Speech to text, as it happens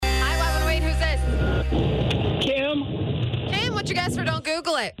guess or don't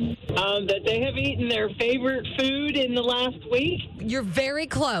Google it? That they have eaten their favorite food in the last week. You're very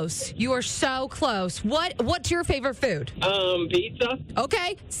close. You are so close. What's your favorite food? Pizza.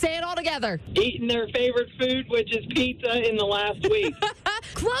 Okay, say it all together. Eating their favorite food, which is pizza, in the last week.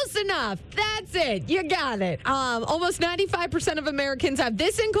 Close enough. That's it. You got it. Almost 95% of Americans have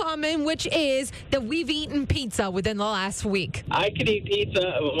this in common, which is that we've eaten pizza within the last week. I could eat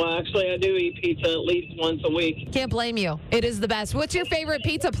pizza. Well, actually, I do eat pizza at least once a week. Can't blame you. It is the best. What's your favorite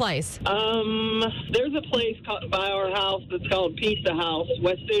pizza place? There's a place by our house that's called Pizza House,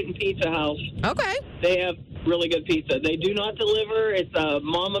 West Newton Pizza House. Okay. They have really good pizza. They do not deliver. It's a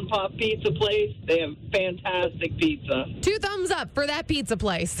mom and pop pizza place. They have fantastic pizza. 2 thumbs up for that pizza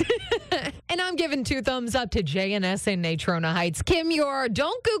place. And I'm giving 2 thumbs up to JNS in Natrona Heights. Kim, your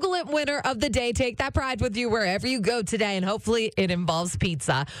Don't Google It winner of the day. Take that pride with you wherever you go today, and hopefully it involves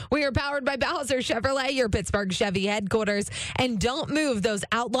pizza. We are powered by Bowser Chevrolet, your Pittsburgh Chevy headquarters. And don't move. Those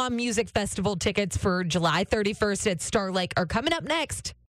Outlaw Music Festival tickets for July 31st at Star Lake are coming up next.